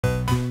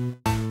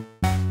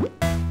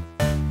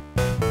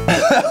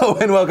Hello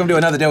and welcome to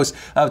another dose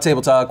of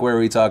Table Talk, where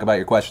we talk about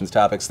your questions,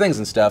 topics, things,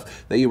 and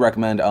stuff that you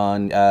recommend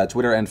on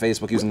Twitter and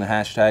Facebook using the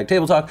hashtag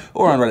Table Talk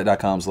or on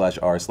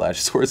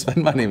reddit.com/r/SourceFed.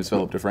 My name is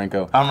Philip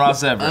DeFranco. I'm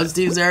Ross Everett. I'm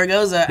Steve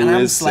Zaragoza, and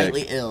I'm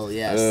slightly sick. ill,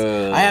 yes.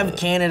 I have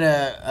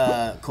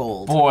Canada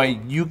cold. Boy,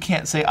 you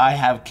can't say I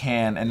have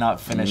can and not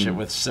finish it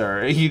with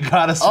sir. You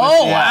gotta switch.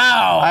 Oh,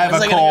 wow. I have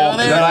Was a I gonna cold go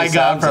there? that I got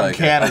Sounds from like it.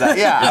 Canada.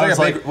 Yeah, I was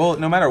like, well,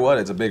 no matter what,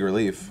 it's a big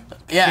relief.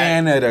 Yeah.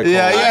 Canada cold.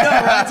 Yeah. I know,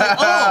 right? It's like,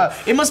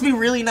 oh, it must be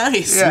really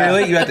nice. Yeah.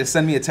 Really? You had to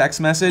send me a text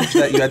message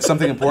that you had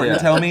something important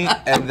to tell me,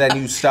 and then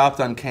you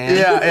stopped on can?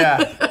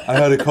 yeah. I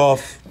had a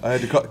cough.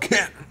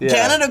 Can. Yeah.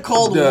 Canada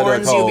cold Canada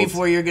warns cold. you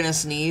before you're gonna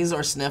sneeze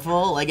or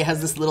sniffle. Like, it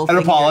has this little It thing.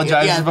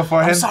 apologizes yeah,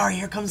 beforehand. I'm sorry,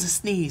 here comes a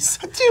sneeze.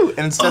 Dude,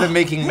 and instead of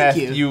making meth,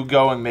 you. you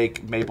go and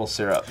make maple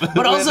syrup.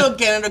 But also,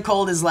 Canada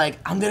cold is like,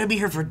 I'm gonna be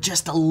here for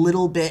just a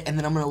little bit, and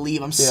then I'm gonna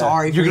leave. I'm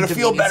sorry. You're for gonna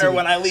feel better inconveniencing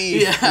when I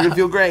leave. Yeah. You're gonna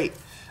feel great.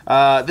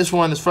 This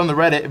one is from the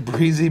Reddit.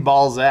 Breezy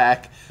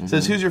Balzac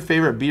says, "Who's your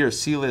favorite B or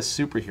C-list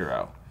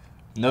superhero?"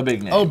 No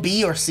big name. Oh,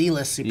 B or C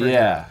list superhero.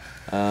 Yeah.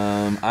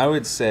 I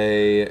would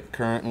say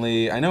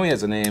currently, I know he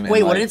has a name. Wait,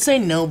 in, what like, did it say?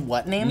 No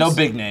what names? No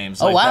big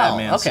names. Oh, like wow,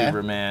 Batman, okay.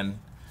 Superman.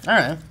 All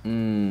right.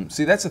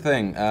 See, that's the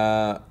thing,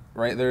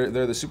 right? They're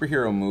the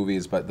superhero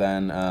movies, but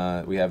then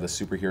we have the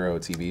superhero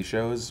TV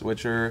shows,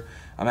 which I'm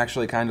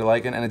actually kind of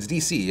liking, and it's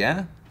DC,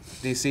 yeah.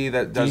 DC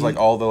that does like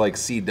all the like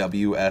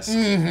CW-esque.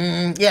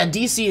 Yeah,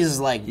 DC is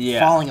like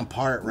falling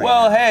apart right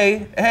Well, now.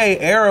 hey,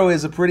 Arrow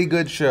is a pretty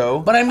good show.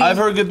 But I mean, I've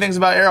heard good things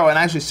about Arrow, and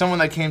actually, someone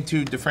that came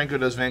to DeFranco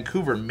Does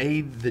Vancouver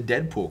made the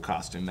Deadpool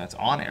costume that's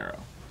on Arrow.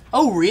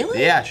 oh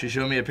really? Yeah, she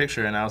showed me a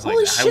picture, and I was like,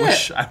 Holy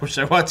I wish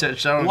I watched that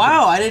show.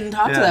 Wow, I didn't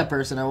talk to Yeah. that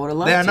person. I would have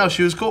loved Yeah, to. no,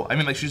 she was cool. I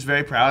mean, like, she's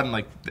very proud, and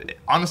like,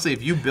 honestly,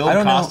 if you build I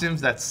don't know.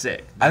 costumes, that's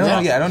sick. I don't know.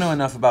 Yeah. Yeah, I don't know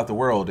enough about the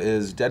world.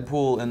 Is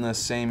Deadpool in the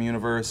same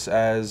universe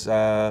as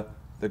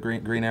the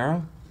Green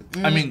Arrow?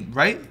 I mean,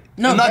 right?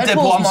 No, not Deadpool's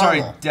Deadpool. I'm sorry,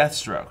 Marvel.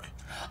 Deathstroke.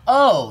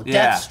 Oh,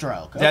 Yeah.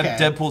 Deathstroke. Okay.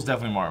 Deadpool's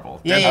definitely Marvel.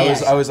 Yeah,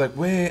 Deadpool's- yeah, I was like,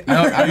 wait.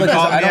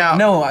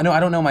 I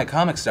don't know my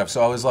comic stuff,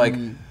 so I was like,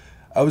 I'm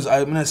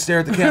gonna stare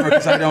at the camera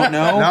because I don't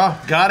know. No,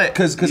 got it.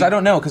 Because I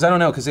don't know. Because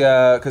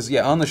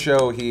on the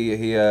show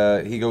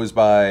he goes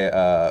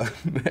by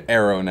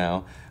Arrow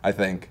now. I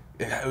think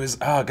it was.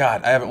 Oh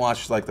God, I haven't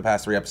watched like the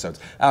past 3 episodes.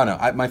 I don't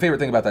know. My favorite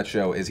thing about that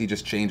show is he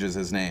just changes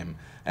his name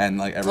and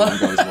like everyone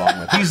goes along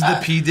with it. He's the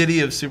P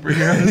Diddy of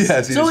superheroes.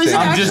 Yes, he So just is it changes.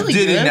 I'm just actually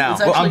Diddy good? now. It's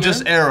Well, I'm actually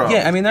just good? Arrow.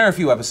 Yeah, I mean there are a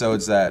few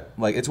episodes that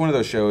like it's one of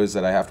those shows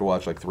that I have to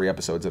watch like 3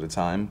 episodes at a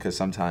time because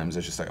sometimes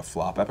it's just like a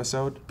flop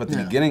episode. But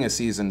the beginning of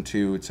season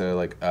 2 to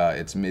like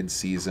its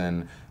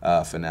mid-season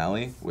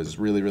finale was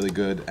really really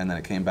good, and then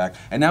it came back,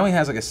 and now he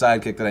has like a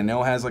sidekick that I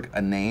know has like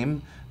a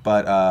name.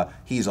 But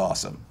he's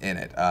awesome in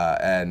it,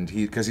 and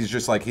because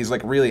he's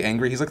like really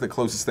angry. He's like the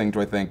closest thing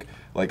to I think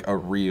like a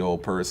real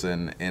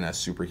person in a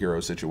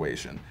superhero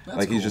situation.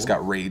 Like he's just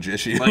got rage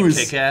issues. Like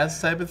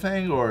Kick-Ass type of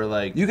thing, or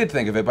like You could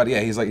think of it, but yeah,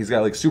 he's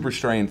got like super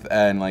strength,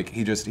 and like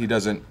he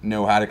doesn't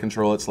know how to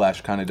control it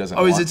 / kind of doesn't.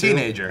 oh, he's want a to.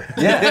 teenager.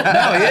 Yeah,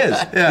 no, he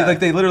is. Yeah. Like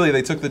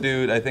they took the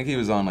dude. I think he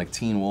was on like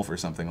Teen Wolf or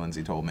something.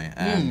 Lindsay told me,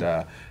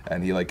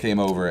 and he like came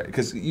over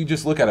because you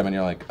just look at him and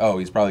you're like, oh,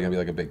 he's probably gonna be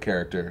like a big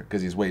character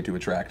because he's way too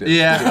attractive.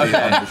 Yeah,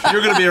 okay.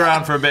 You're gonna be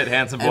around for a bit,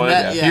 handsome boy.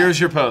 bet, yeah. Here's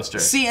your poster.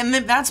 See, and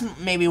that's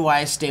maybe why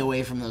I stay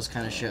away from those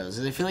kind of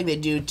shows. I feel like they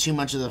do too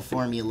much of the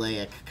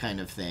formulaic kind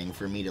of thing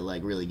for me to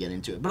like really get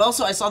into it. But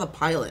also, I saw the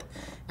pilot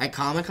at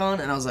Comic-Con,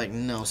 and I was like,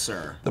 no,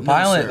 sir. The No,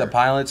 pilot, sir. the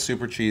pilot's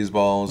super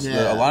cheeseballs.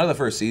 Yeah. A lot of the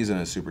first season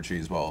is super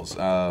cheeseballs.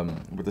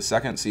 But the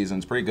second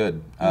season's pretty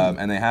good,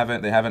 and they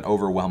haven't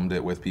overwhelmed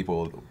it with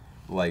people.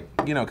 Like,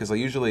 you know, because like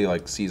usually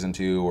like season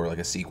 2 or like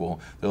a sequel,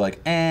 they're like,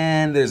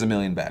 and there's a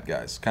million bad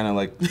guys, kind of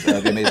like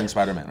the Amazing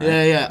Spider-Man, right?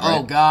 Yeah.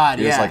 Oh, God,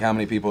 It's yeah. like how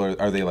many people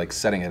are they like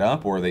setting it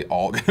up, or are they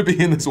all gonna be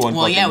in this one?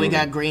 Well, yeah, we movie?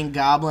 got Green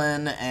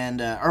Goblin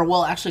and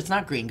actually, it's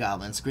not Green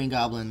Goblin. It's Green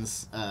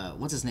Goblin's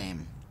what's his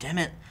name? Damn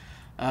it.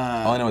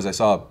 All I know is I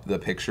saw the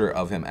picture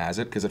of him as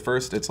it, because at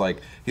first it's like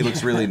he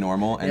looks really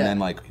normal, and Yeah. then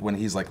like when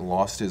he's like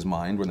lost his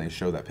mind when they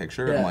show that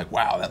picture, I'm Yeah. like,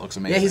 wow, that looks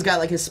amazing. Yeah, he's got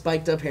like his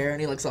spiked up hair, and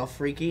he looks all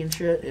freaky and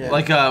shit. Yeah.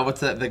 Like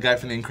what's that? The guy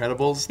from The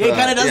Incredibles. Yeah, he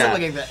kind of does yeah. look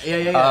like that.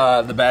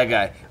 Yeah. The bad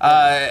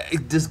guy.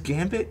 Does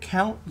Gambit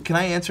count? Can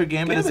I answer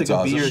Gambit as like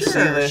Gambit's a B or awesome.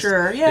 C list?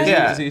 Sure, yeah.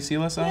 Yeah. Is he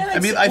C-list though? Yeah, I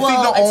mean, I'd I think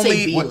the I'd say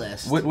only-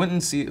 B-list.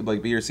 Wouldn't C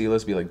like B or C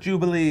list be like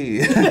Jubilee?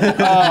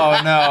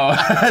 Oh no.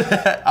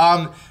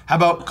 How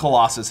about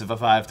Colossus? If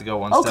I have to go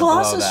one step below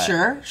Colossus,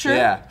 that. sure.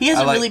 Yeah. He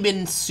hasn't I like- really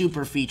been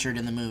super featured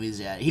in the movies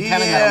yet. He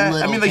kind of got a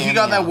little. I mean, like he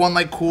got that cameo. one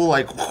like cool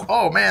like,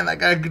 oh man, that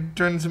guy could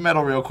turn into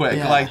metal real quick.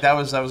 Yeah. Like that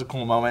was a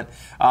cool moment.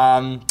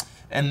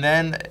 And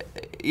then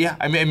Yeah,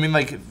 I mean,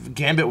 like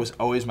Gambit was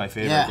always my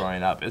favorite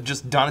growing up.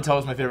 Donatello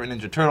was my favorite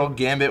Ninja Turtle.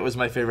 Gambit was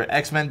my favorite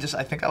X-Men.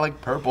 I think I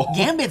like purple.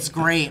 Gambit's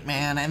great,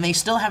 man, and they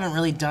still haven't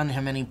really done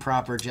him any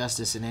proper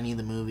justice in any of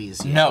the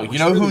movies yet. No, you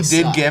know really who sucks.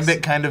 did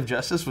Gambit kind of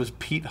justice was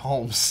Pete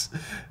Holmes.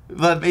 Pete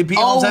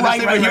Holmes had this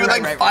thing where he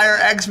would fire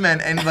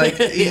X-Men, and like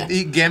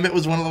Gambit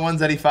was one of the ones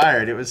that he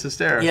fired. It was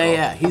hysterical.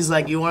 Yeah. He's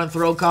like, you want to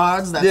throw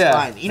cards? That's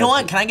fine. You know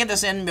what? Can I get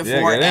this in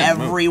before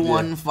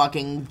everyone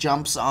fucking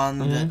jumps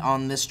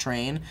on this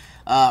train?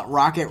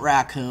 Rocket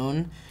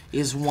Raccoon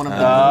is one of the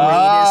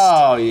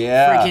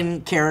greatest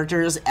freaking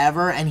characters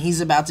ever, and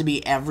he's about to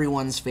be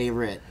everyone's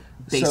favorite.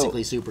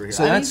 Basically superhero.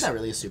 So he's not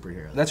really a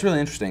superhero. That's really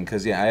interesting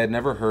because I had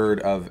never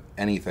heard of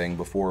anything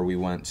before we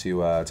went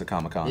to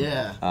Comic-Con.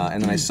 Yeah.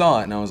 And then I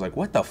saw it and I was like,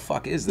 "What the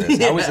fuck is this?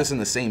 How is this in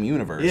the same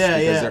universe?"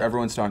 Because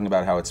everyone's talking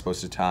about how it's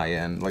supposed to tie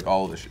in, like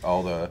all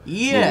the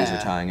movies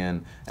are tying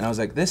in, and I was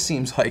like, "This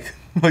seems like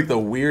the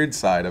weird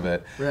side of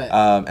it." Right.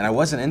 And I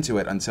wasn't into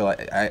it until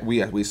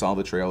we saw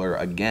the trailer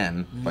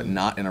again, but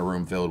not in a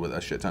room filled with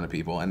a shit ton of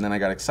people, and then I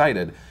got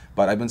excited.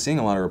 But I've been seeing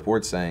a lot of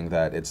reports saying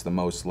that it's the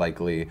most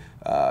likely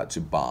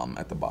to bomb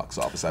at the box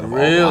office out of all.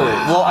 Really?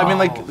 Well, I mean,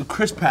 like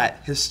Chris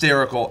Pratt,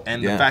 hysterical,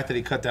 and the fact that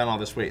he cut down all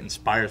this weight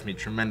inspires me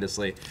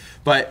tremendously.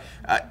 But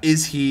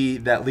is he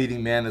that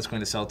leading man that's going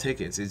to sell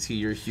tickets? Is he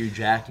your Hugh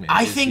Jackman?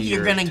 I think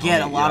you're going to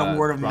get a lot of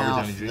word of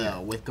mouth though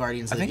with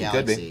Guardians of the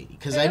Galaxy.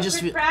 Because I just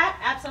Chris Pratt,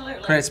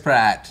 absolutely. Chris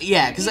Pratt.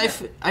 Yeah, because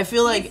I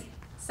feel like.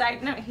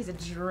 Side note, he's a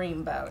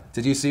dreamboat.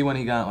 Did you see when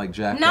he got like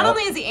jacked Not up?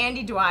 only is he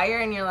Andy Dwyer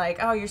and you're like,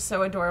 oh, you're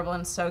so adorable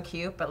and so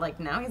cute, but like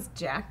now he's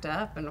jacked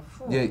up and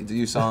Yeah,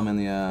 you saw him in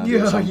the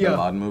Bin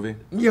Laden movie?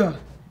 Yeah.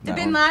 The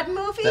Bin Laden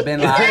movie? The Bin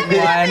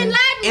Laden one.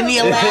 In the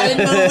Aladdin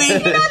movie?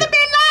 You know the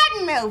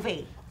Bin Laden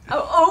movie.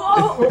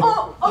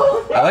 Oh.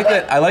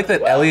 I like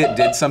that Elliot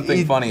did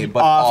something funny,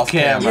 but off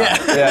camera.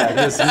 Yeah,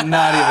 just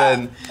not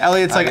even.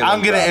 Elliot's like,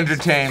 I'm gonna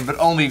entertain, but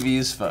only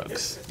these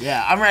folks.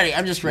 Yeah, I'm ready.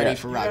 I'm just ready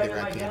for Rocket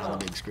Raccoon on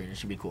the big screen. It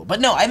should be cool.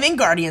 But no, I think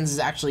Guardians is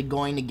actually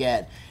going to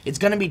get. It's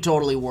going to be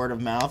totally word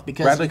of mouth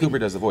because Bradley Cooper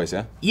does the voice,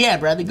 yeah. Yeah,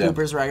 Bradley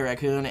Cooper's Rocket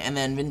Raccoon, and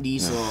then Vin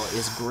Diesel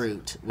is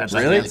Groot. That's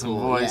really cool.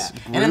 Voice. Yeah.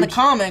 And in the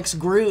comics,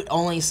 Groot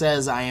only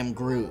says "I am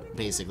Groot."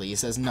 Basically, he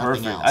says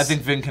nothing else. I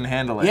think Vin can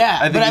handle it.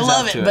 Yeah, but I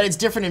love it. But it's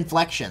different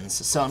inflections,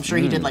 so I'm sure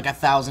he did like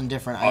 1,000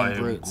 different "I am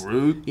Groots."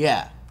 Groot.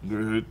 Yeah.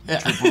 Groot.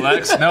 Triple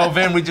X. No,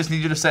 Vin, we just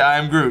need you to say "I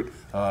am Groot."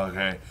 Oh,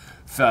 okay.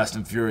 Fast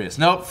and Furious.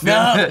 Nope.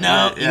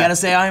 No. You gotta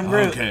say I am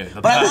Groot. Okay.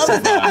 But I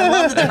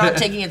love that they're not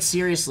taking it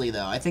seriously,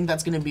 though. I think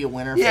that's gonna be a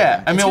winner. For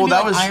them. I mean, well,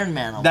 that was Iron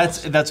Man.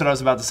 Almost. That's what I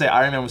was about to say.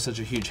 Iron Man was such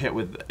a huge hit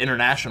with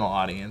international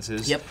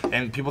audiences. Yep.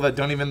 And people that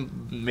don't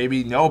even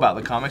maybe know about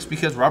the comics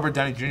because Robert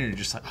Downey Jr. is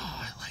just like,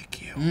 oh, I like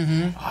you.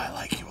 Oh, I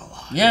like you a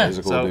lot. Yeah. He's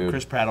a cool so dude.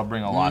 Chris Pratt will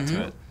bring a lot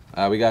to it.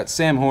 We got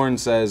Sam Horn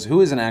says, "Who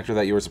is an actor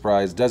that you were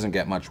surprised doesn't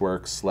get much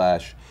work?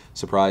 /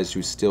 surprised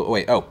who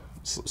still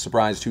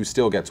surprised who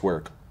still gets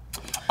work."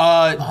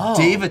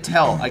 Dave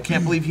Attell. I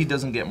can't believe he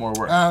doesn't get more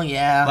work. Oh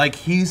yeah. Like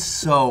he's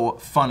so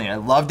funny. I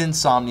loved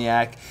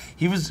Insomniac.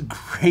 He was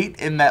great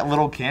in that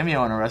little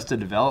cameo in Arrested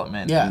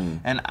Development. Yeah.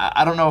 And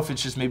I don't know if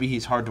it's just maybe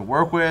he's hard to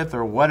work with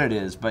or what it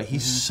is, but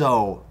he's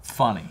so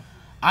funny.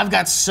 I've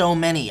got so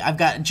many.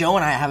 Joe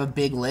and I have a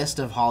big list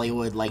of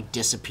Hollywood like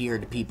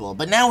disappeared people,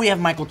 but now we have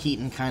Michael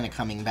Keaton kind of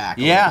coming back.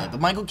 A little bit.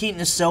 But Michael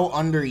Keaton is so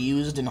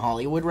underused in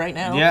Hollywood right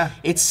now. Yeah.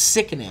 It's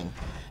sickening.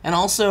 And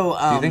also,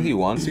 do you think he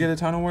wants to get a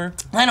ton of work?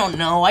 I don't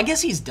know. I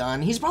guess he's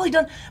done. He's probably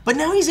done. But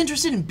now he's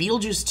interested in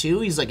Beetlejuice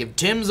 2. He's like, if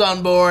Tim's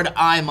on board,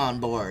 I'm on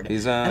board.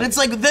 And it's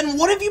like, then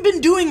what have you been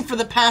doing for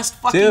the past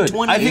fucking 20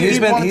 years? I think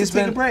he's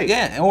been take a break.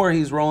 Yeah, or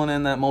he's rolling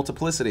in that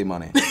multiplicity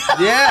money.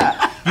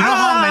 Yeah. You know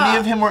how many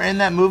of him were in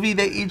that movie?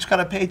 They each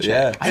got a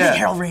paycheck. Yeah. I think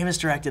Harold Ramis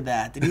directed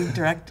that. Did he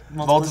direct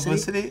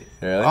Multiplicity?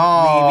 Really?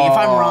 Oh. Maybe. If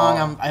I'm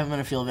wrong, I'm going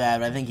to feel bad,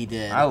 but I think he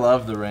did. I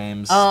love the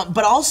Rames.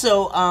 But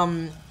also,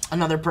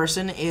 another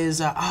person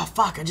is, I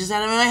just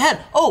had him in my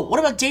head. Oh, what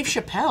about Dave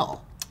Chappelle?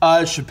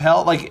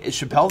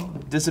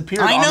 Chappelle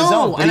disappeared on his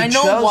own. And I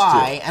know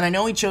why, and I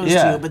know he chose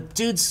to, but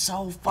dude's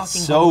so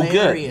fucking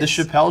hilarious.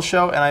 Good. The Chappelle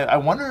Show, and I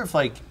wonder if,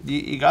 like,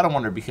 you gotta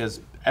wonder because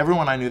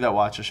everyone I knew that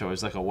watched the show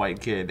is like a white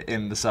kid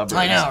in the suburbs.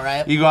 I know,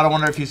 right? You gotta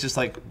wonder if he's just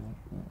like,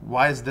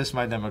 why is this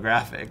my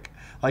demographic?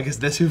 Like, is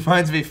this who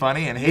finds me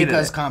funny and hated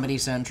because it? Comedy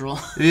Central.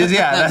 Yeah,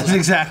 that's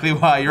exactly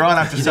why. You're on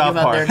after South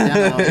Park. You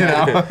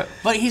know?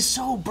 But he's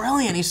so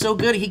brilliant. He's so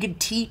good. He could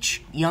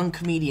teach young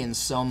comedians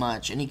so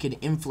much, and he could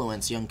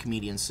influence young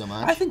comedians so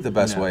much. I think the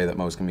best way that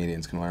most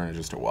comedians can learn is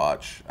just to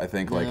watch. I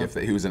think, like, if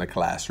he was in a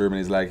classroom and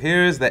he's like,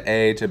 here's the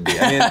A to B.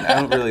 I mean, I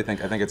don't really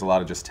think, I think it's a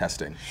lot of just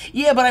testing.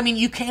 Yeah, but I mean,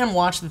 you can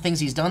watch the things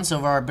he's done so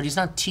far, but he's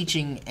not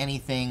teaching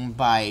anything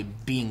by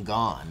being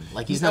gone.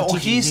 Like, he's not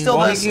teaching. He still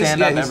does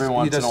stand up every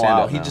once in a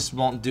while. He now. just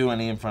won't do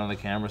any in front of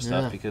the camera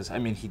stuff because, I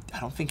mean, I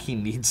don't think he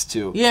needs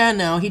to. Yeah,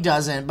 no, he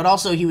doesn't. But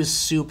also, he was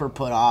super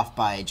put off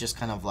by just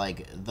kind of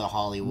like the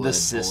Hollywood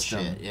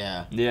system. bullshit.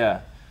 Yeah.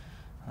 Yeah.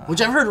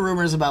 Which I've heard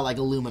rumors about, like,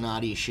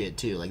 Illuminati shit,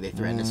 too. Like, they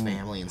threaten his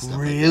family and stuff.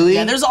 Really?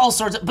 Yeah, there's all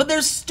sorts of... But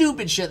there's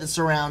stupid shit that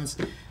surrounds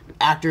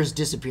actors'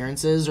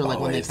 disappearances, or like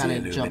when they kind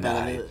of jump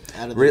out of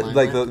the limelight.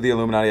 Like the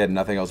Illuminati had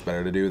nothing else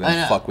better to do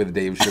than fuck with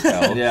Dave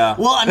Chappelle. Yeah.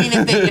 Well, I mean,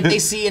 if they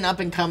see an up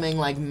and coming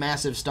like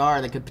massive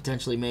star that could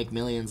potentially make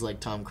millions, like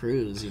Tom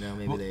Cruise, you know,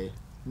 maybe they.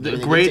 The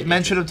great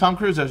mention of Tom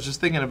Cruise. I was just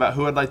thinking about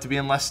who I'd like to be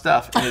in less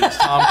stuff, and it's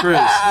Tom Cruise.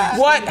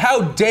 What?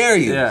 How dare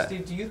you? Yeah.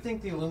 Steve, do you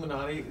think the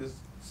Illuminati is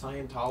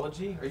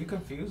Scientology? Are you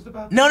confused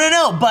about that?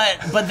 No,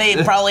 but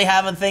they probably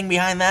have a thing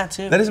behind that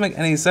too. That doesn't make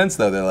any sense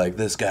though. They're like,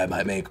 this guy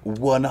might make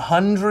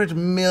 $100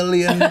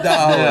 million.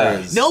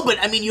 No, but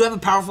I mean, you have a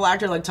powerful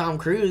actor like Tom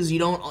Cruise. You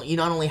not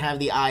only have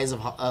the eyes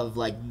of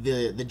like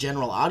the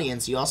general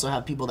audience, you also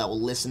have people that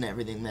will listen to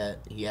everything that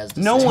he has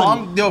to say.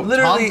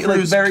 Literally, Tom Cruise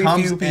like very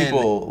comes few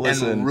people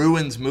listen and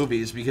ruins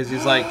movies because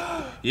he's like,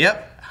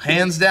 yep.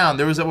 Hands down,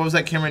 what was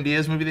that Cameron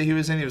Diaz movie that he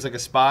was in? He was like a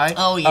spy.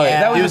 Oh yeah,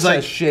 that was he was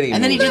like shitty movie.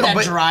 And then he did that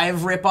Drive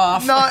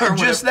ripoff. Not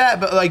just that,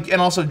 but like,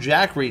 and also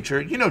Jack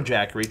Reacher. You know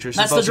Jack Reacher.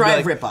 That's the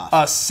Drive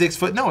ripoff. 6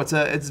 foot. No,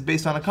 it's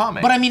based on a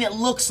comic. But I mean, it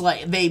looks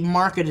like they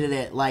marketed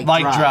it like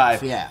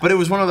Drive. Yeah. But it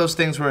was one of those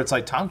things where it's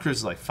like Tom Cruise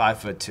is like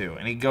 5'2",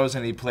 and he goes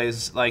and he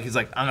plays like he's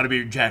like, I'm gonna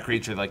be Jack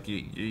Reacher. Like,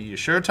 you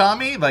sure,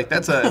 Tommy? Like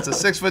it's a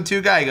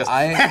 6'2" guy. He goes,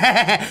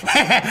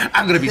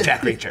 I'm gonna be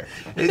Jack Reacher.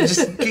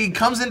 He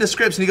comes into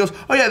scripts and he goes,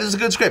 oh yeah, this is a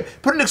good script.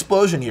 Put an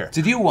explosion here.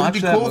 Did you watch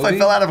It'd be that cool movie? if I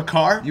fell out of a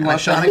car. You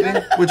watched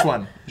anything? Which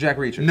one? Jack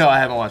Reacher. No, I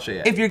haven't watched it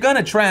yet. If you're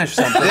gonna trash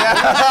something,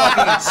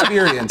 fucking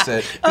experience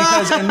it.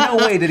 Because in no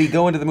way did he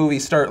go into the movie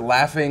start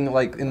laughing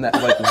like in that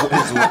like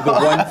the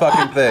one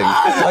fucking thing.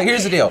 Like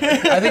here's the deal.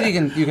 I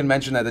think you can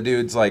mention that the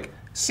dude's like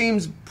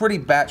seems pretty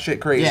batshit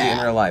crazy in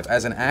real life.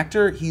 As an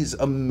actor, he's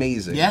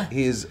amazing. Yeah.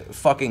 He's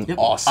fucking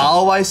awesome.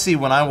 All I see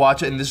when I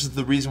watch it, and this is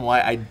the reason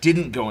why I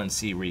didn't go and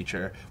see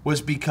Reacher,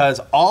 was because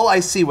all I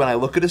see when I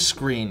look at a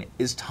screen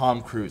is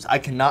Tom Cruise. I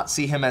cannot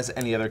see him as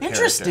any other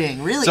character.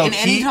 Interesting, really? So in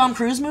any Tom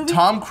Cruise movie?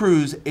 Tom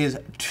Cruise is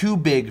too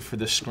big for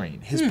the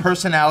screen. His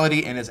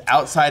personality and his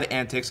outside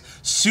antics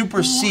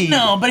supersede.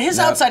 No, but his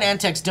outside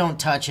antics don't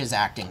touch his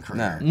acting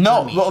career.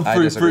 No, well, I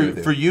disagree with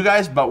you. for you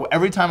guys, but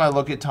every time I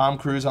look at Tom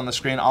Cruise on the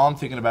screen, all I'm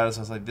thinking about is I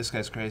was like, this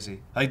guy's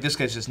crazy. Like, this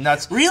guy's just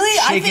nuts. Really?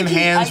 Shaking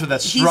hands with a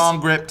strong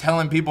grip,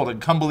 telling people to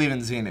come believe in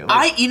Xenu.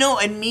 Like,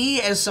 and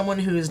me as someone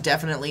who is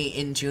definitely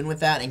in tune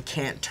with that and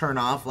can't turn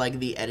off like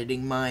the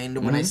editing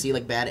mind when I see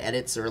like bad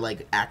edits or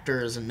like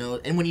actors and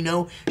when you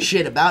know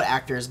shit about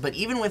actors. But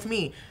even with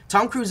me,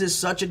 Tom Cruise is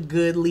such a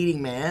good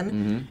leading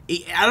man.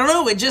 I don't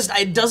know.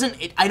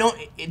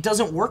 It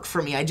doesn't work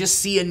for me. I just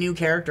see a new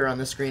character on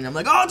the screen. I'm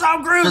like, oh,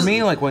 Tom Cruise. For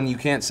me, like when you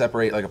can't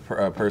separate like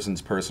a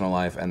person's personal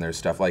life and their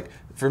stuff, like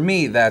for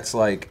me, that's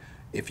like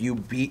if you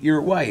beat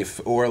your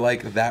wife or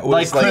like that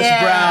was like Chris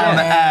Brown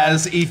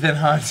as Ethan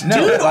Hunt.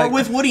 No, dude, or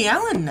with Woody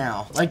Allen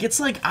now. Like it's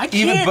like I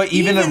can't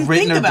even a written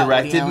think or about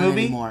directed Woody Allen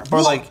movie anymore.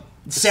 or like.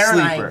 Sarah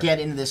Sleeper. and I get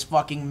into this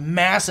fucking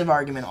massive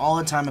argument all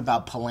the time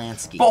about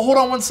Polanski. But hold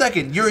on one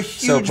second. You're a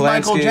huge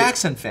Michael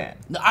Jackson fan.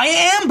 I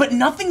am, but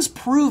nothing's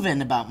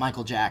proven about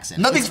Michael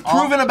Jackson. Nothing's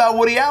proven about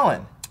Woody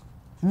Allen.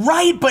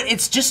 Right, but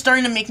it's just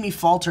starting to make me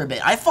falter a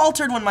bit. I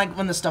faltered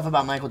when the stuff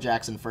about Michael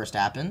Jackson first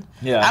happened.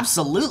 Yeah.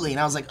 Absolutely. And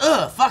I was like,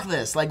 ugh, fuck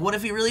this. Like, what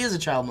if he really is a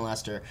child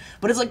molester?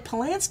 But it's like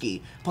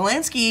Polanski.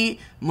 Polanski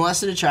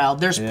molested a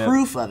child. There's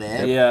proof of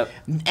it. Yeah.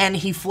 And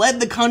he fled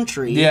the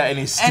country. Yeah, and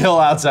he's still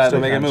outside the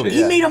making country.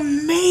 movies. He made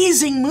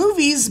amazing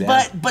movies,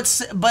 but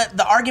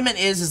the argument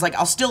is like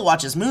I'll still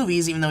watch his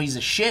movies even though he's a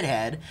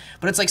shithead.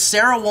 But it's like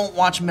Sarah won't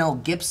watch Mel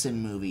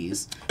Gibson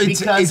movies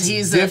because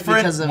he's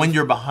different when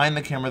you're behind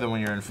the camera than when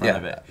you're in front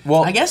of it.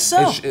 Well, I guess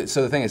so.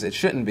 So the thing is, it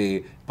shouldn't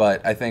be,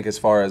 but I think as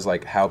far as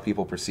like how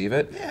people perceive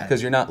it,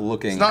 because you're not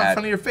looking not in front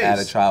of your face. at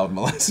a child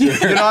molester.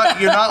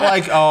 You're not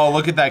like, oh,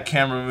 look at that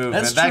camera movement.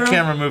 That's that true.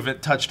 camera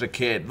movement touched a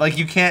kid. Like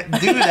you can't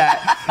do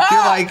that. You're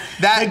like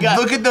that.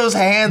 Look at those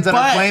hands that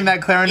are playing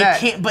that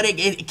clarinet.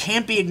 It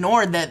can't be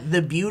ignored that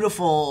the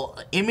beautiful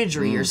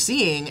imagery you're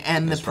seeing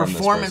and the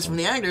performance from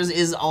the actors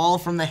is all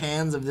from the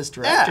hands of this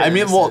director. Yeah, I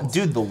mean,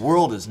 dude, the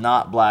world is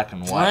not black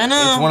and white. I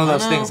know, it's one of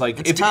those things. Like,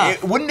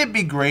 wouldn't it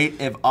be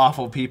great if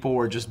awful people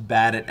were just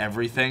bad at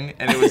everything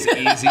and it was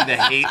easy to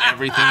hate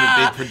everything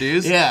that they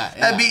produce? Yeah,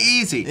 that'd be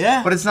easy.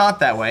 Yeah, but it's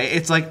not that way.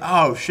 It's like,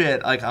 oh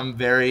shit, like I'm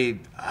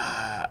very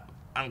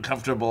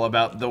uncomfortable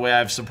about the way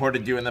I've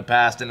supported you in the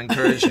past and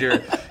encouraged your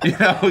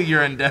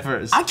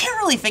endeavors. I can't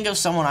really think of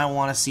someone I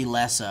want to see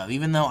less of,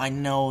 even though I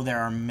know there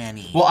are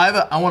many. Well,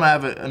 I want to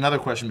have another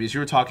question because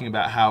you were talking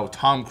about how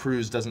Tom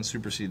Cruise doesn't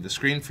supersede the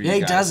screen for you guys.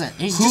 Yeah, he doesn't.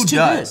 He's Who just too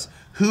does? good.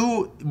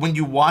 Who, when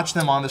you watch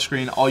them on the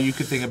screen, all you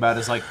could think about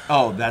is like,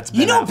 oh, that's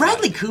Ben You know, Affleck.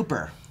 Bradley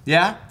Cooper.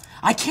 Yeah?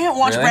 I can't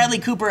watch Really? Bradley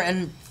Cooper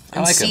and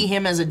and see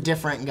him as a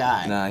different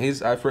guy. Nah,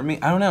 he's for me.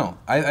 I don't know.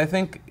 I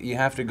think you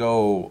have to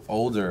go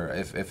older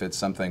if it's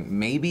something.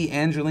 Maybe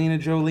Angelina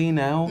Jolie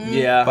now.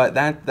 Yeah, but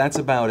that's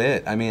about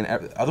it. I mean,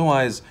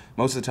 otherwise,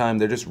 most of the time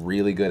they're just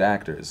really good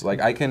actors.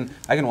 Like I can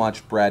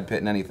watch Brad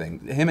Pitt in anything.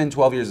 Him in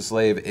 12 Years a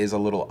Slave is a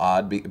little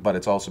odd, but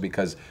it's also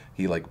because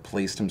he like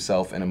placed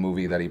himself in a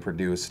movie that he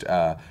produced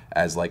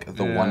as like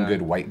the one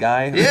good white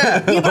guy.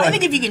 Yeah, but I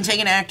think if you can take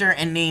an actor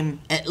and name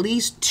at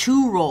least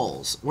 2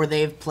 roles where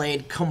they've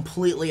played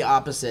completely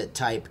opposite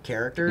type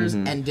characters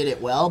and did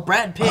it well,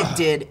 Brad Pitt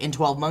did in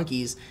 12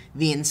 Monkeys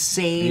the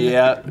insane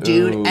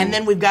dude, and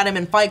then we've got him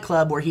in Fight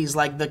Club where he's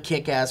like the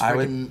kick-ass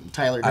freaking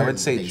Tyler Durden. I would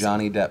say basically.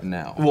 Johnny Depp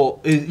now.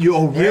 Well,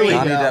 really?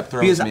 Johnny Depp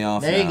throws me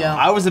off. There you go.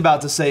 I was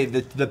about to say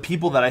that the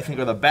people that I think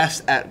are the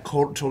best at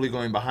totally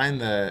going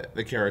behind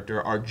the character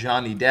are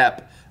Johnny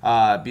Depp.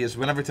 Because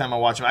whenever time I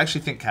watch him, I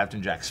actually think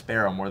Captain Jack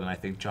Sparrow more than I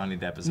think Johnny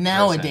Depp is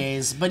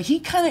nowadays. But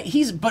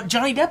but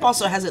Johnny Depp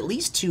also has at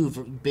least 2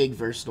 big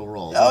versatile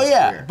roles. Oh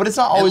yeah, career. but it's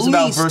not always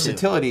about 2.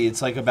 versatility.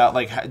 It's like about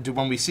like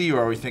when we see you,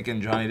 are we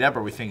thinking Johnny Depp?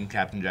 Are we thinking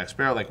Captain Jack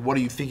Sparrow? Like, what are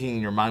you thinking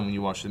in your mind when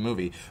you watch the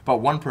movie? But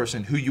one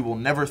person who you will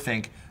never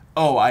think,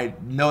 oh, I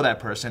know that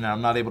person, and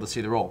I'm not able to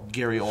see the role.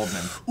 Gary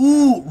Oldman.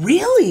 Ooh,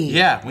 really?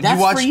 Yeah. When That's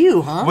you watch, for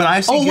you, huh? When I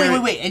see Gary,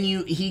 wait, and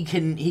he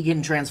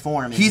can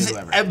transform into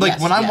whoever.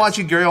 When I'm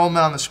watching Gary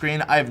Oldman on the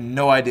screen, I have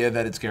no idea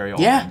that it's Gary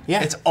Oldman.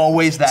 Yeah. It's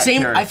always that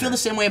character. I feel the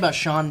same way about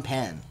Sean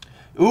Penn.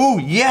 Ooh,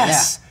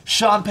 yes. Yeah.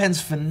 Sean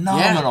Penn's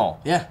phenomenal.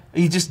 Yeah.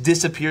 He just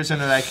disappears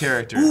into that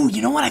character. Ooh,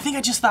 you know what? I think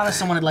I just thought of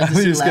someone I'd like to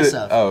see less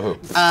of. Oh, who?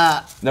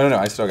 No,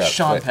 I still got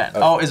Sean Penn.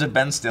 Oh, is it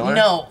Ben Stiller?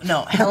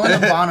 No, Helena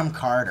Bonham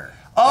Carter.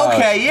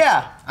 Okay,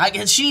 yeah.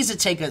 She needs to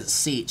take a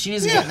seat. She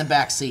needs to get in the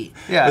back seat.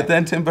 Yeah. But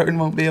then Tim Burton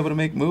won't be able to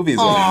make movies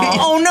anymore.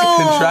 Oh no!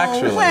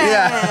 Contractually.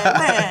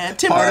 Man.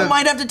 Tim Burton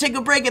might have to take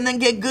a break and then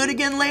get good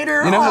again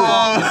later. You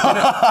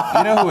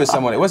know who was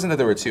someone? It wasn't that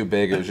they were too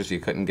big. It was just you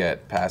couldn't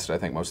get past it. I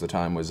think most of the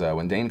time was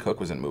when Dane Cook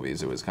was in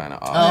movies. It was kind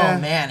of odd. Oh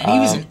man, and he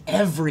was in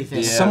everything.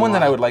 Yeah, someone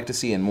that I would like to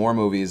see in more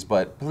movies,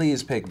 but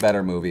please pick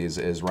better movies,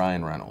 is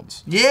Ryan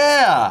Reynolds.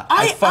 Yeah,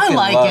 I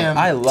like him.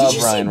 I love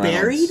Did you Ryan see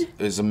Reynolds. Buried?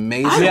 It was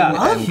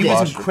amazing. He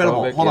was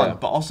incredible. Hold on, yeah.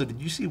 but also,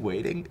 did you see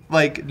Waiting?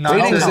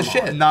 Waiting is the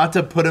shit. Not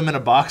to put him in a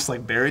box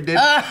like Barry did,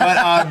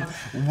 but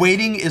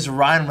Waiting is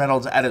Ryan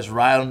Reynolds at his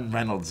Ryan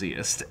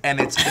Reynoldsiest, and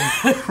it's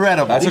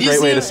incredible. That's a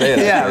great way to say it.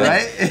 Yeah,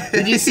 right?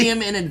 Did you see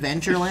him in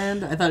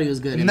Adventureland? I thought he was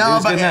good. No,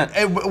 but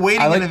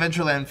Waiting and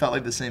Adventureland felt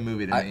like the same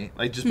movie to me,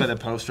 like just by the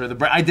poster.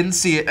 I didn't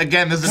see it.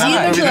 Again, this is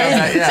another movie.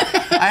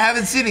 I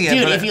haven't seen it yet.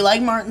 Dude, if you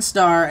like Martin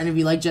Starr and if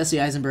you like Jesse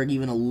Eisenberg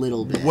even a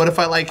little bit. What if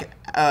I like?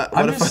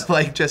 If I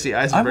like Jesse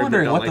Eisenberg? I'm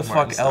wondering what like the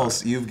Martin fuck Starr?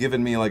 else you've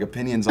given me like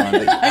opinions on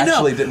that you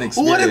actually didn't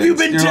experience. What have you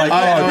been You're telling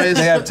like, oh,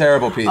 they have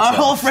terrible pizza. Our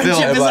whole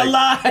friendship is a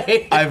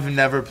lie. I've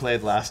never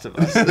played Last of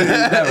Us.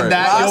 Never.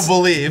 That you'll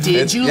believe.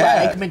 Did you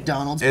like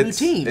McDonald's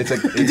poutine?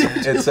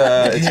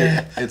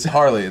 It's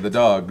Harley the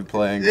dog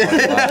playing.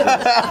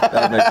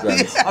 That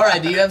makes sense. All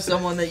right. Do you have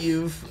someone that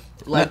you've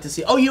like to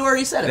see? Oh, you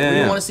already said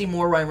it. We want to see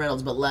more Ryan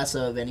Reynolds, but less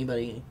of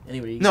anybody.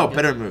 No,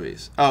 better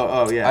movies.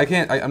 Oh yeah. I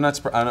can't. I'm not.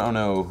 I don't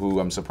know who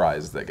I'm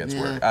surprised that gets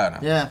work. I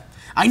don't know. Yeah.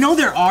 I know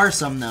there are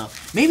some though.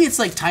 Maybe it's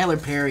like Tyler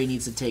Perry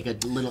needs to take a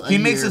little. He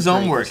makes his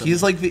own work.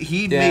 He's like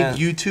he made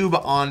YouTube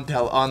on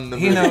the.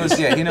 He knows.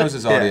 Yeah, he knows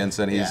his audience,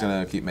 and he's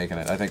gonna keep making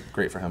it. I think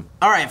great for him.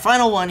 All right,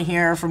 final one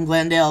here from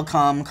Glendale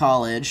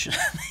College.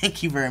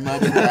 Thank you very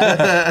much. For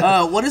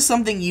that. What is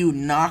something you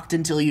knocked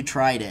until you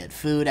tried it?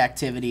 Food,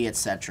 activity,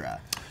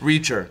 etc.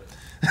 Reacher.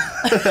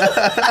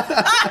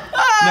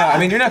 No, I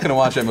mean you're not gonna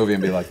watch that movie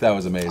and be like, "That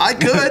was amazing." I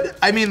could.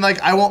 I mean, like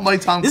I won't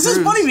like Tom Cruise. This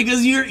is funny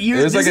because you're.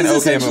 This like is okay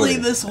essentially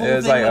movie. this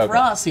whole thing with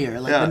Ross here,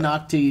 like the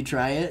knock till you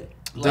try it.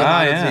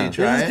 Like, this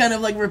is kind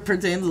of like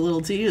pertains a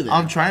little to you. There.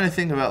 I'm trying to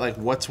think about like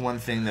what's one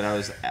thing that I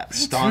was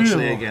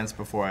staunchly against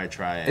before I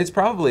try it. It's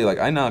probably like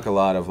I knock a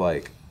lot of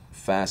like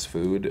fast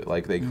food,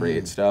 like they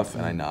create stuff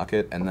and I knock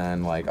it, and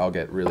then like I'll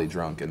get really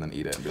drunk and then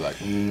eat it and be like,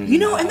 you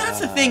know, and that's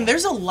the thing.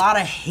 There's a lot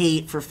of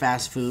hate for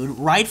fast food,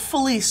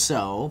 rightfully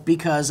so,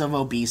 because of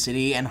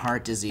obesity and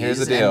heart disease. Here's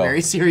the deal. And very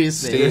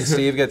serious things.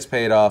 Steve gets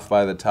paid off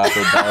by the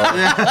Taco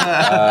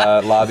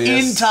Bell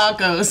lobbyists in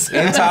tacos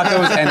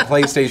and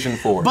PlayStation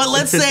 4. But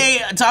let's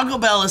say Taco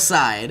Bell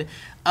aside,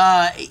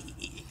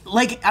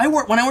 like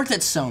when I worked at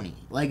Sony,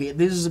 like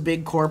this is a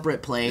big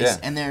corporate place,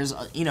 and there's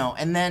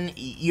and then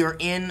you're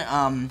in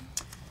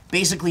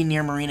basically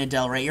near Marina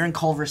Del Rey. You're in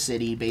Culver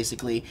City,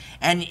 basically,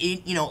 and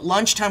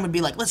lunchtime would be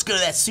like, let's go to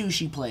that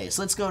sushi place,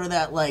 let's go to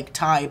that like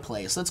Thai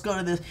place, let's go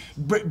to the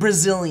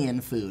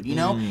Brazilian food,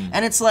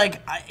 and it's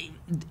like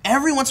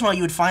every once in a while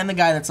you would find the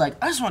guy that's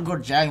like, I just want to go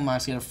to Jack in the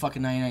Box and get a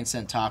fucking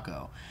 99-cent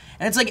taco.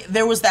 And it's like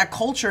there was that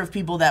culture of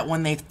people that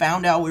when they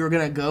found out we were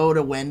gonna go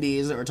to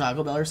Wendy's or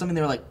Taco Bell or something,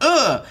 they were like,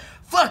 ugh,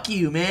 fuck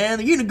you, man.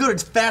 You're gonna go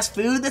to fast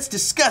food? That's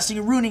disgusting.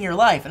 You're ruining your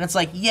life. And it's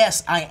like,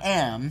 yes, I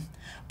am.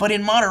 But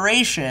in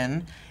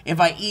moderation, if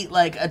I eat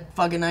like a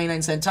fucking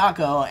 99-cent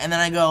taco and then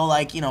I go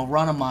like,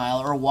 run a mile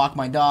or walk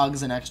my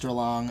dogs an extra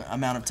long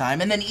amount of time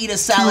and then eat a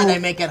salad I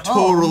make at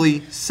home.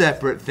 Totally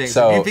separate things.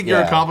 So, you think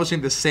you're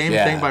accomplishing the same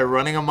thing by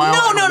running a mile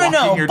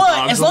No. your But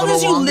dogs as long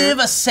as you longer? live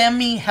a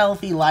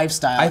semi-healthy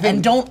lifestyle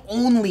and don't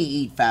only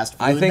eat fast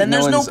food, then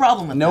there's no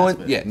problem with fast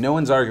food. Yeah, no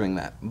one's arguing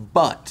that.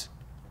 But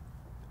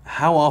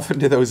how often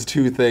do those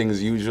two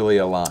things usually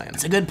align?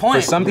 It's a good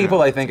point. For some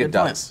people, I think it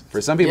does. Point. For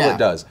some people, it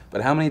does.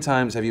 But how many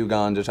times have you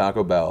gone to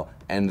Taco Bell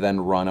and then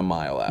run a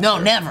mile after?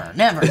 No, never.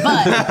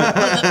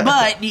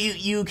 But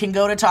you can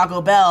go to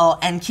Taco Bell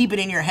and keep it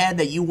in your head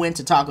that you went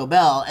to Taco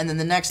Bell, and then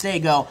the next day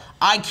go,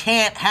 I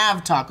can't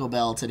have Taco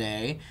Bell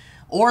today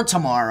or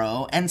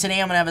tomorrow, and today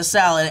I'm gonna have a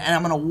salad and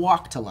I'm gonna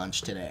walk to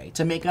lunch today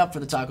to make up for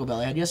the Taco Bell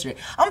I had yesterday.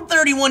 I'm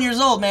 31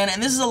 years old, man,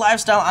 and this is a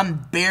lifestyle I'm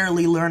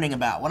barely learning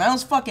about. When I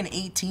was fucking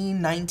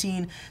 18,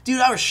 19, dude,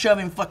 I was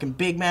shoving fucking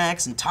Big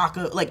Macs and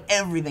taco, like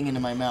everything into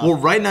my mouth. Well,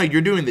 right now you're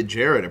doing the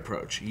Jared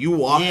approach. You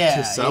walk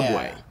to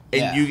Subway.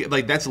 And you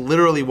that's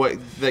literally what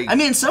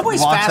Subway's launched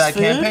fast that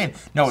food. campaign.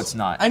 No, it's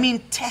not.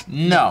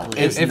 Technically. No,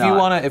 if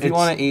you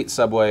wanna eat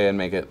Subway and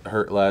make it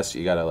hurt less,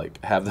 you gotta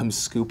like have them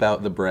scoop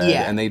out the bread,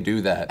 and they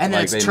do that. And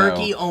like, that's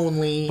turkey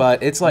only.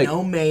 But it's like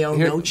no mayo,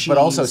 no cheese. But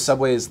also,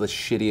 Subway is the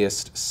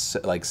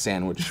shittiest like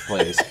sandwich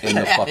place in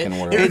the fucking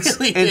world. It's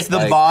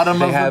the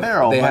bottom of the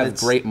barrel. They have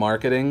great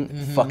marketing,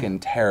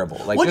 fucking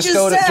terrible. Like Which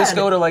just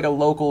go to like a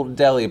local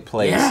deli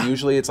place. Yeah.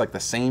 Usually it's like the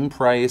same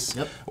price,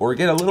 or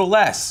get a little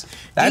less.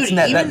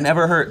 That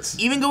never hurts.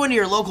 Even go into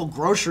your local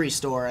grocery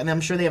store, and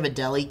I'm sure they have a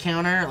deli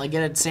counter. Like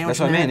get a sandwich.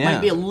 That's what I mean,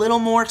 might be a little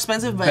more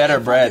expensive, but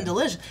better bread,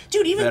 delicious.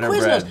 Dude, even better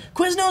Quiznos. bread.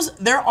 Quiznos,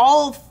 they're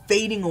all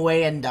fading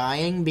away and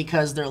dying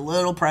because they're a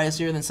little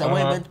pricier than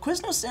Subway. But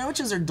Quiznos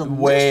sandwiches are delicious.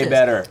 Way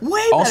better. Way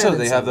better. Also, than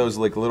they Subway. have those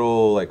like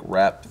little like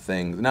wrap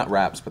things. Not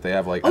wraps, but they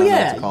have like. Oh I don't know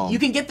what to call yeah, them. you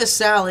can get the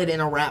salad in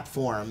a wrap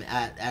form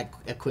at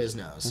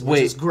Quiznos,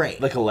 which is great.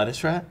 Like a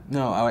lettuce wrap?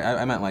 No,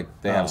 I meant like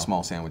they have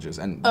small sandwiches,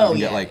 and you can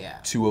get like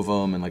 2 of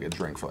them and like a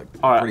drink for like.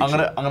 All right, pretty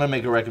cheap. I'm gonna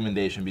make a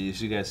recommendation because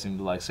you guys seem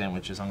to like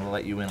sandwiches. I'm gonna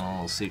let you in on a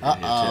little secret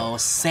here too.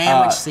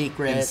 Sandwich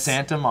secrets. In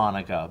Santa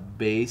Monica,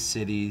 Bay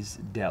City's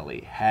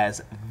Deli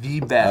has the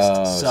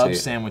best sub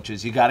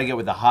sandwiches. You got to get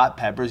with the hot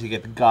peppers. You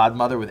get the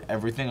Godmother with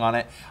everything on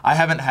it. I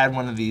haven't had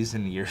one of these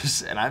in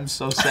years, and I'm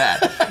so sad.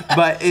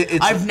 But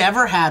I've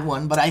never had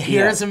one, but I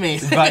hear it's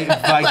amazing. Let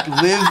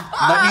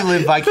me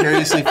live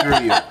vicariously through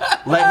you.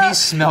 Let me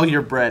smell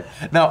your bread.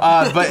 No,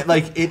 but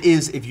like it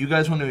is. If you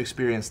guys want to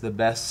experience the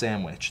best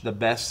sandwich, the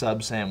best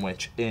sub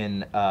sandwich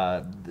in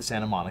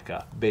Santa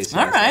Monica, Bay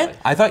City. All right.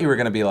 I thought you were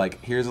gonna be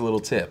like, here's a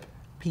little tip.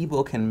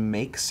 People can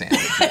make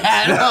sandwiches. 9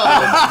 times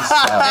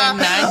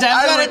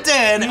out of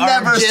 10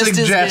 never just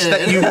suggest as good.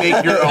 that you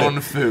make your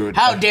own food.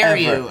 How dare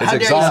you? It's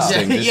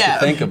exhausting just to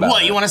think about.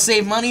 What, you want to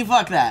save money?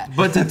 Fuck that.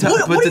 But to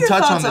what are your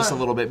touch on thoughts this a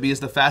little bit, because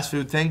the fast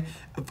food thing,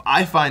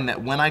 I find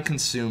that when I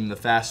consume the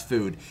fast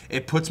food,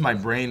 it puts my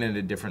brain in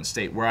a different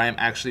state where I am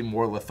actually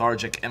more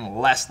lethargic and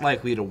less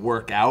likely to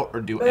work out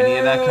or do any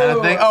of that kind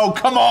of thing. Oh,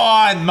 come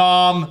on,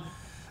 Mom!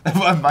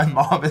 My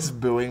mom is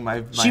booing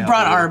my She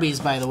brought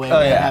Arby's, by the way.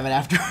 Oh, yeah. Have it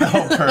after.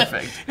 Oh,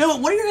 perfect. No,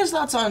 but what are your guys'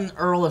 thoughts on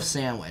Earl of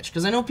Sandwich?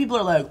 Because I know people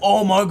are like,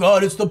 oh my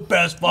god, it's the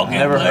best fucking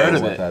Never place. heard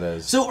of what it. that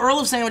is. So Earl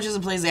of Sandwich is a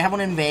place, they have one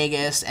in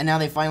Vegas, and now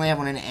they finally have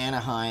one in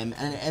Anaheim,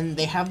 and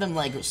they have them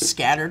like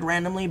scattered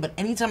randomly, but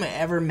anytime I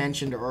ever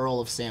mentioned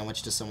Earl of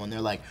Sandwich to someone, they're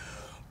like,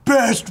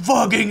 best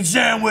fucking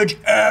sandwich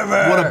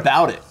ever! What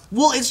about it?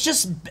 Well, it's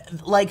just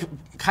like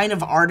kind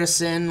of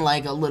artisan,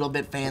 like a little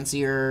bit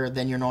fancier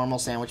than your normal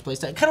sandwich place.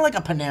 Kind of like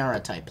a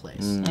Panera type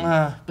place.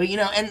 But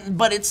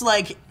but it's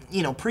like,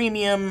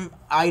 premium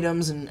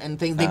items and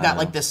things. They've got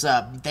like this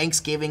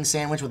Thanksgiving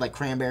sandwich with like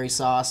cranberry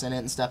sauce in it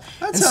and stuff.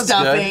 That and sounds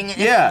stuffing. good.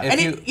 Yeah.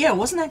 And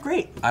wasn't that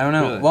great? I don't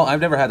know. Really? Well,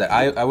 I've never had that.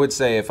 I would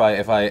say if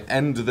I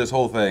end this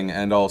whole thing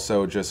and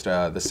also just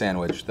the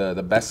sandwich,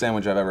 the best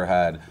sandwich I've ever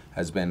had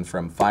has been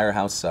from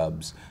Firehouse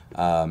Subs.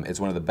 It's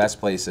one of the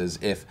best places.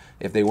 If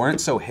they weren't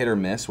so hit or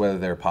miss, whether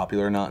they're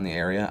popular or not in the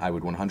area, I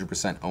would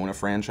 100% own a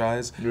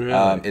franchise.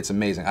 Really? It's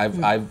amazing.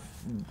 I've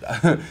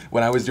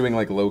when I was doing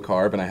like low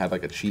carb and I had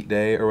like a cheat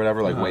day or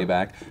whatever, like way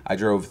back, I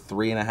drove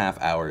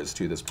 3.5 hours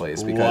to this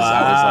place because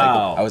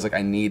I was like,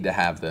 I need to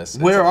have this.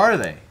 Where are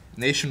they?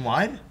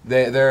 Nationwide?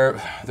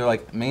 They're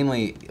like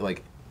mainly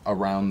like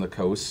around the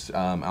coast.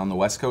 On the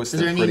West Coast,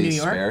 they're pretty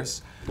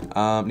sparse.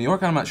 New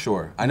York, I'm not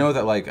sure. I know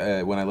that like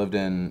when I lived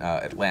in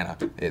Atlanta,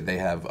 they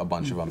have a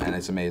bunch of them, and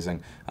it's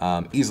amazing.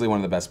 Easily one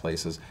of the best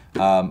places.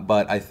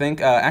 But I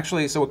think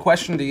actually, so a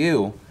question to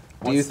you.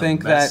 Do you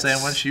think that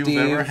sandwich you've Steve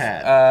ever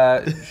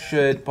had?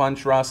 Should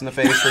punch Ross in the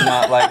face for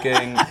not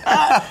liking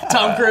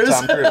Tom Cruise?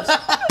 Tom Cruise.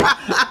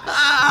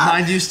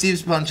 Mind you,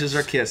 Steve's punches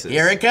are kisses.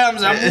 Here it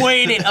comes. I'm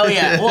waiting. Oh,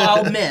 yeah. Well,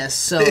 I'll miss,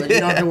 so you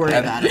don't have to worry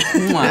about it.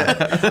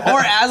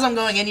 Or as I'm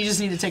going in, you just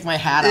need to take my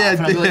hat off.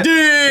 And I'll be like,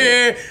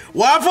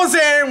 waffle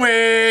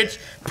sandwich.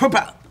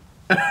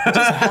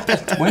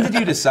 When did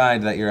you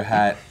decide that your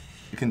hat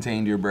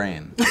contained your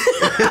brain?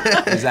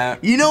 Is that...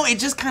 It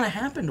just kind of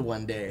happened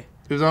one day.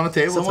 It was on a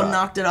table. Someone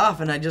knocked it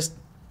off, and I just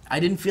I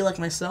didn't feel like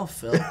myself,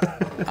 Phil.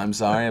 I'm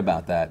sorry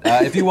about that.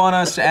 If you want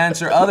us to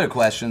answer other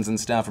questions and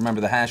stuff,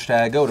 remember the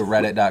hashtag. Go to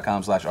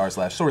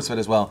reddit.com/r/SourceFed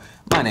as well.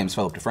 My name's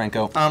Philip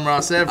DeFranco. I'm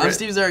Ross Everett. I'm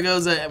Steve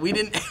Zaragoza. We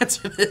didn't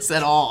answer this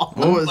at all.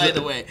 By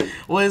the way,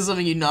 what is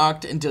something you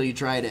knocked until you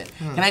tried it?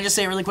 Can I just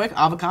say really quick?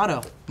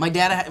 Avocado. My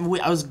dad,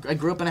 I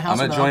grew up in a house.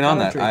 I'm gonna join on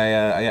that.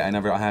 I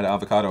never had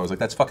avocado. I was like,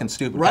 that's fucking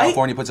stupid. Right?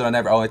 California puts it on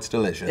every. Oh, it's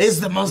delicious. It's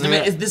the most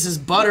amazing. This is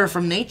butter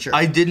from nature.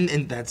 I didn't,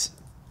 and that's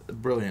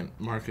brilliant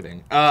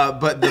marketing.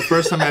 But the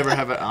first time I ever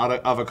had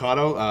an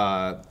avocado,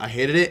 I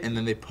hated it, and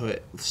then they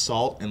put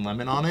salt and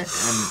lemon on it,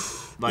 and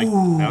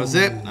that was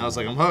it. I was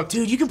like, I'm hooked.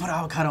 Dude, you can put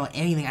avocado on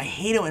anything. I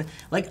hate it when,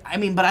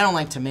 but I don't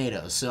like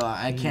tomatoes, so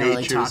I can't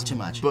really talk too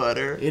much.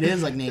 Butter. It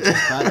is like nature's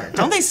butter.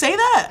 Don't they say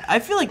that? I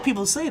feel like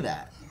people say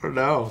that. I don't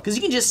know. Because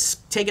you can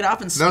just take it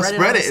off and spread it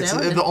on it. It's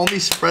the only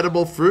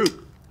spreadable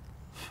fruit.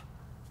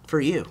 For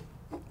you.